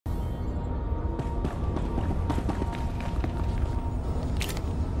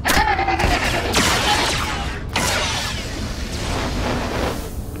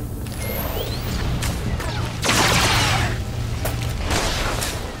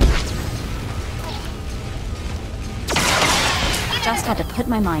Just had to put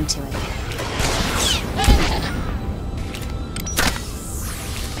my mind to it.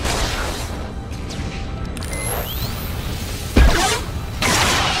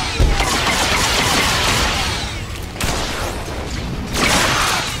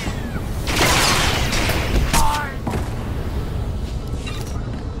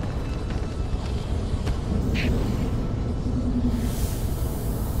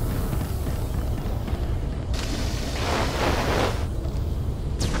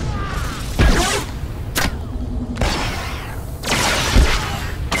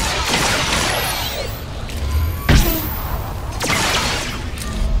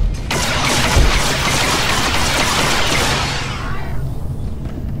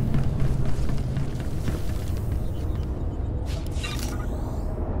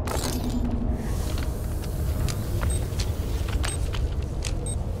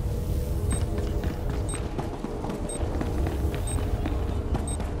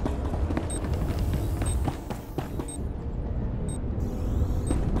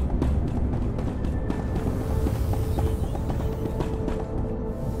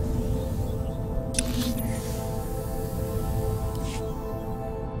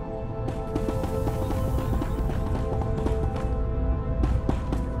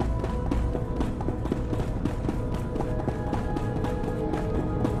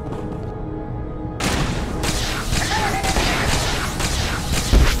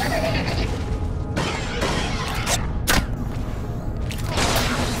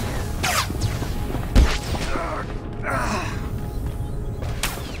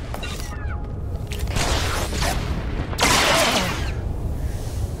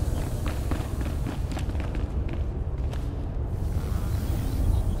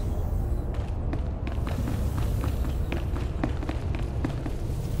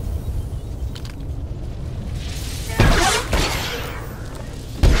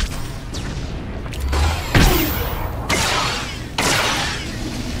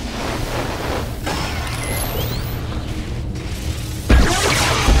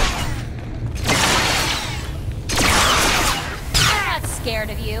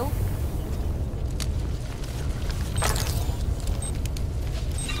 Scared of you.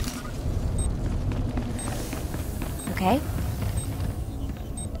 Okay.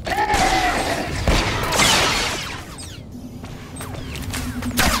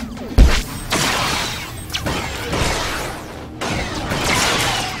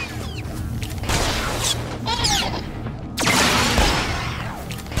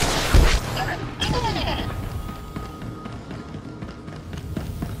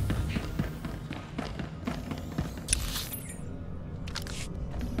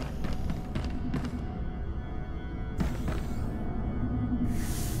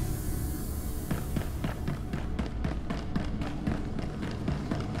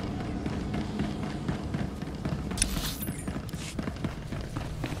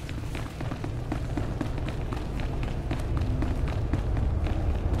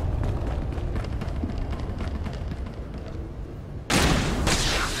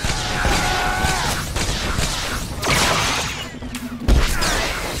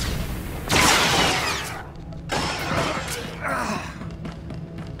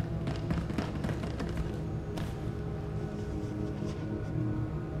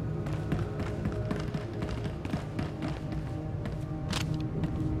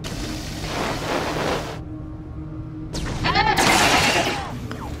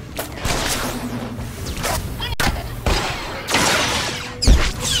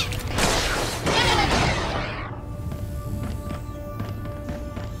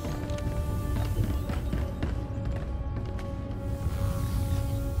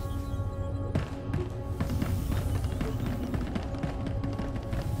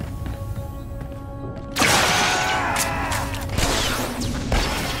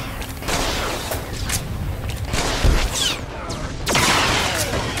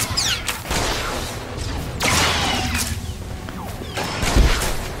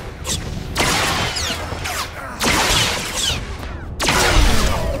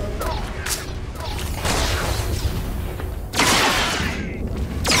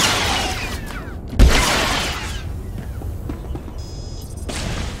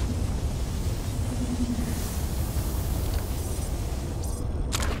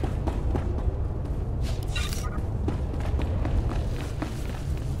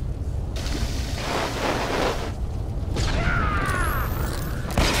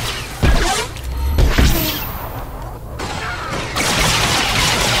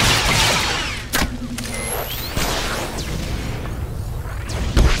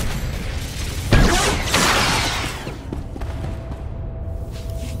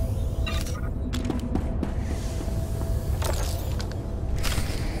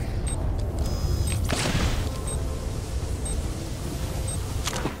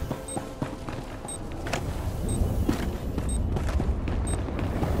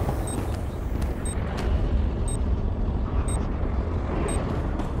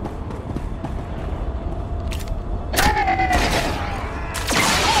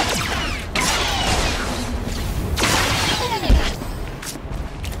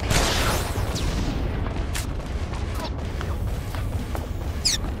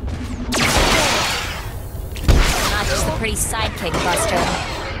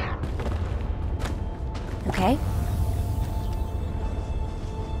 okay?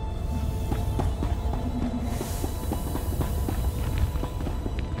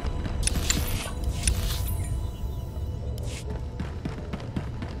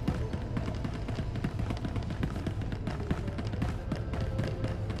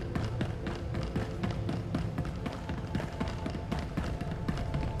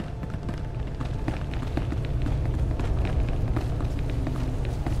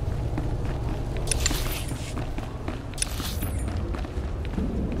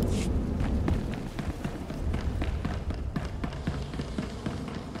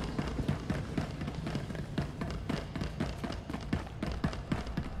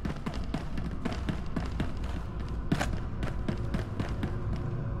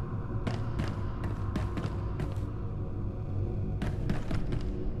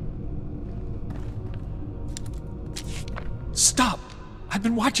 Stop! I've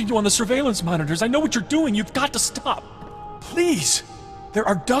been watching you on the surveillance monitors. I know what you're doing. You've got to stop. Please! There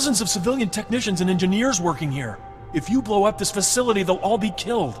are dozens of civilian technicians and engineers working here. If you blow up this facility, they'll all be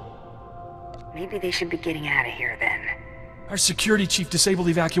killed. Maybe they should be getting out of here then. Our security chief disabled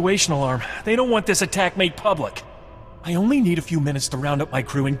the evacuation alarm. They don't want this attack made public. I only need a few minutes to round up my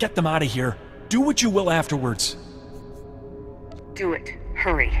crew and get them out of here. Do what you will afterwards. Do it.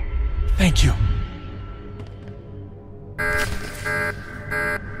 Hurry. Thank you.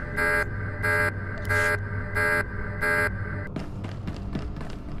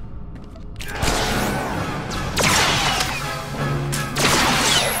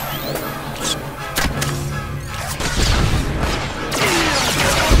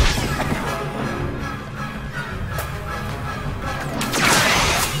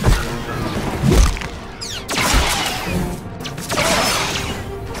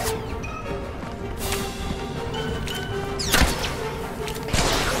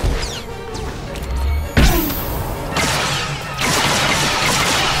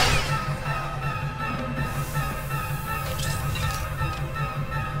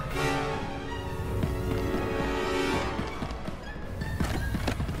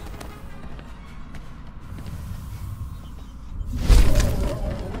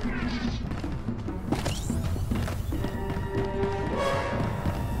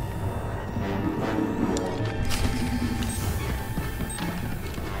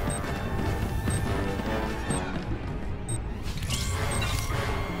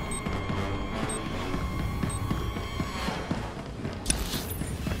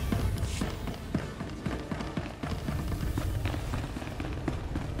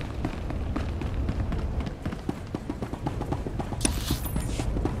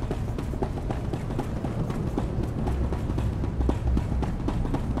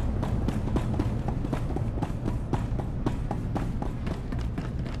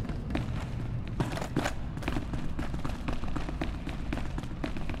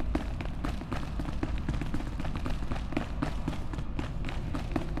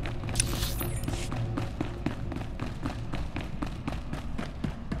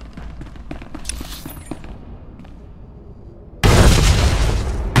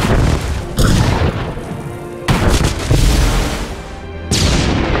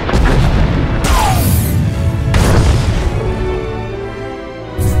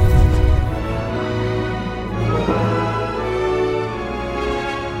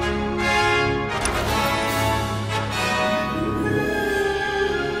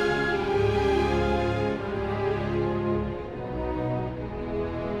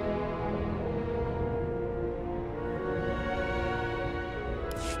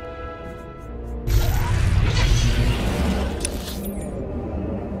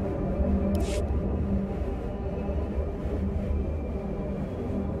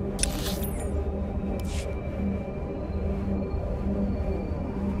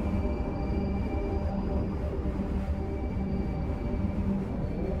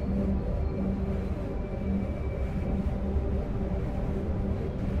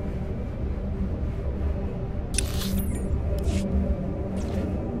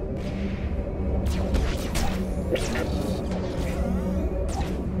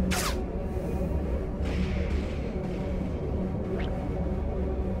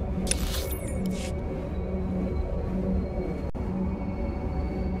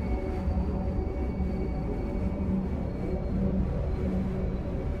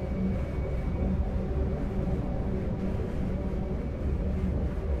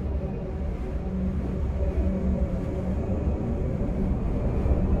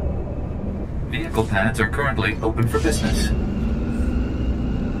 Vehicle pads are currently open for business.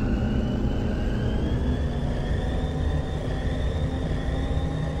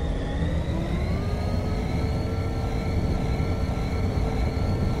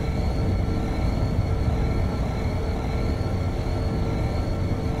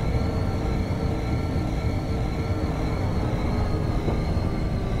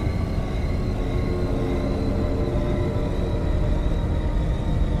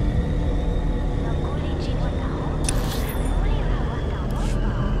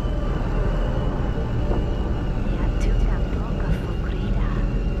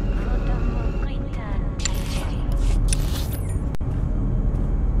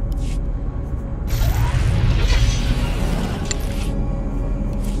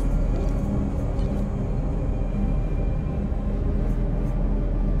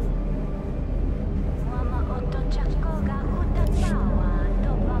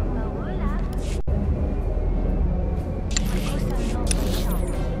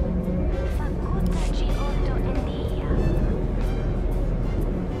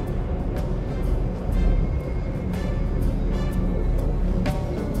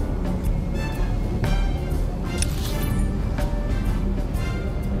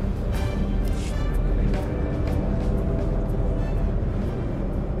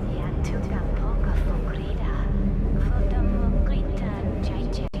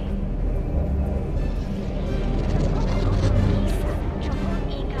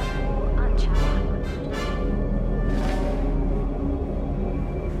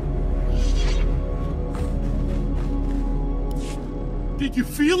 Did you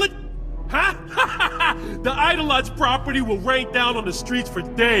feel it? Huh? The Eidolon's property will rain down on the streets for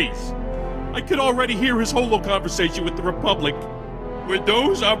days. I could already hear his holo conversation with the Republic. Were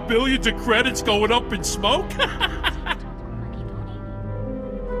those our billions of credits going up in smoke?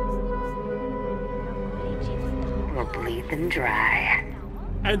 We'll bleed them dry.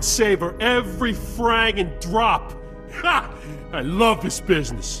 And savor every frang and drop. Ha! I love this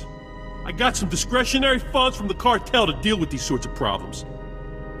business. I got some discretionary funds from the cartel to deal with these sorts of problems.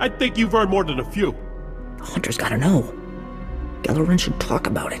 I think you've earned more than a few. Hunter's gotta know. Gellerin should talk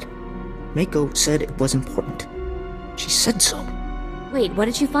about it. Mako said it was important. She said so. Wait, what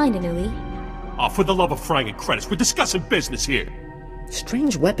did you find, Inui? Oh, for the love of frang and credits, we're discussing business here.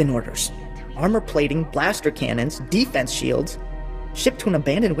 Strange weapon orders. Armor plating, blaster cannons, defense shields. Shipped to an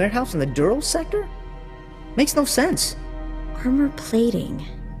abandoned warehouse in the Dural sector? Makes no sense. Armor plating.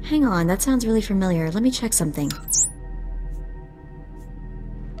 Hang on, that sounds really familiar. Let me check something.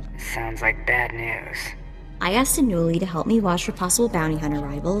 Sounds like bad news. I asked Inuli to help me watch for possible bounty hunter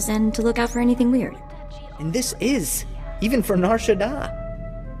rivals and to look out for anything weird. And this is, even for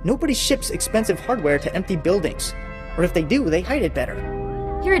Nar'Shadaa. Nobody ships expensive hardware to empty buildings. Or if they do, they hide it better.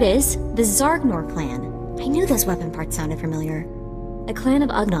 Here it is, the Zargnor clan. I knew those weapon parts sounded familiar. A clan of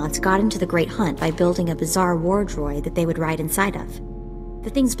Ugnaughts got into the Great Hunt by building a bizarre war droid that they would ride inside of. The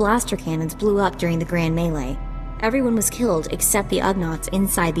thing's blaster cannons blew up during the Grand Melee. Everyone was killed except the Ugnaughts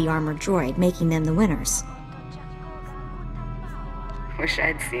inside the armored droid, making them the winners. Wish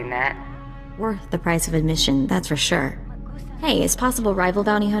I'd seen that. Worth the price of admission, that's for sure. Hey, as possible rival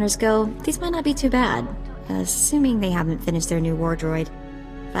bounty hunters go, these might not be too bad. Assuming they haven't finished their new war droid.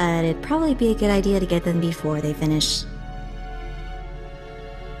 But it'd probably be a good idea to get them before they finish.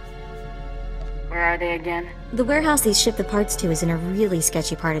 Where are they again? The warehouse they ship the parts to is in a really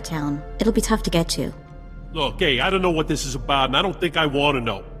sketchy part of town. It'll be tough to get to. Look, hey, I don't know what this is about, and I don't think I want to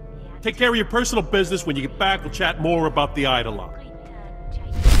know. Take care of your personal business. When you get back, we'll chat more about the Eidolon.